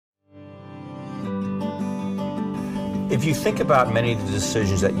If you think about many of the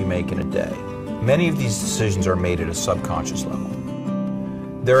decisions that you make in a day, many of these decisions are made at a subconscious level.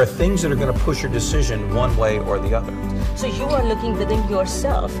 There are things that are going to push your decision one way or the other. So you are looking within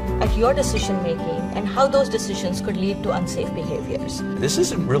yourself at your decision making and how those decisions could lead to unsafe behaviors. This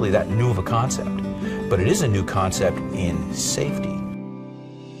isn't really that new of a concept, but it is a new concept in safety.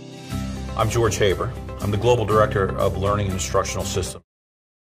 I'm George Haber. I'm the Global Director of Learning and Instructional Systems.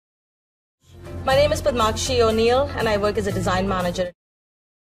 My name is Padmakshi O'Neill and I work as a design manager.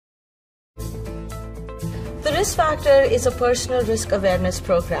 The Risk Factor is a personal risk awareness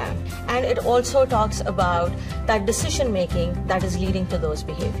program, and it also talks about that decision making that is leading to those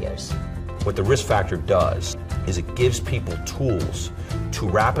behaviors. What the Risk Factor does is it gives people tools to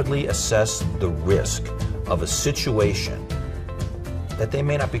rapidly assess the risk of a situation that they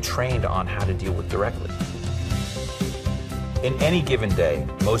may not be trained on how to deal with directly. In any given day,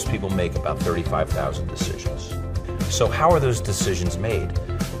 most people make about 35,000 decisions. So how are those decisions made?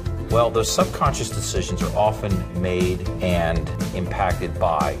 Well, those subconscious decisions are often made and impacted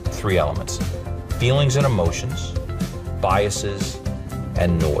by three elements: feelings and emotions, biases,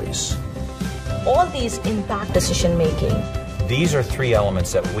 and noise. All these impact decision making. These are three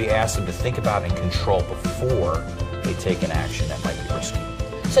elements that we ask them to think about and control before they take an action that might be risky.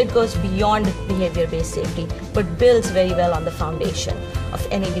 So it goes beyond behavior-based safety, but builds very well on the foundation of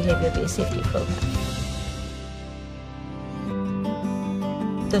any behavior-based safety program.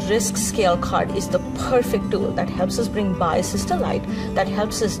 The risk scale card is the perfect tool that helps us bring biases to light, that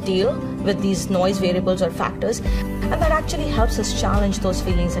helps us deal with these noise variables or factors, and that actually helps us challenge those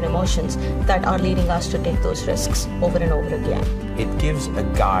feelings and emotions that are leading us to take those risks over and over again. It gives a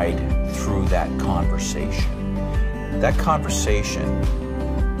guide through that conversation. That conversation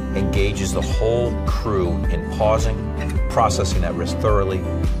engages the whole crew in pausing, processing that risk thoroughly,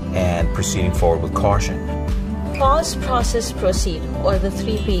 and proceeding forward with caution. Pause, process, proceed, or the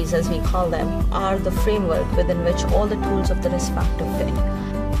 3 Ps as we call them, are the framework within which all the tools of the risk factor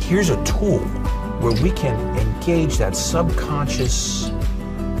fit. Here's a tool where we can engage that subconscious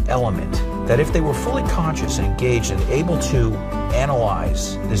element, that if they were fully conscious and engaged and able to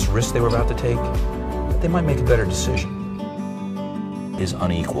analyze this risk they were about to take, they might make a better decision. It is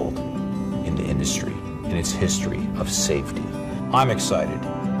unequaled in the industry, in its history of safety. I'm excited,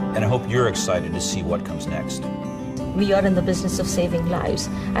 and I hope you're excited to see what comes next. We are in the business of saving lives,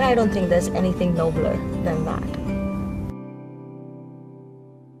 and I don't think there's anything nobler than that.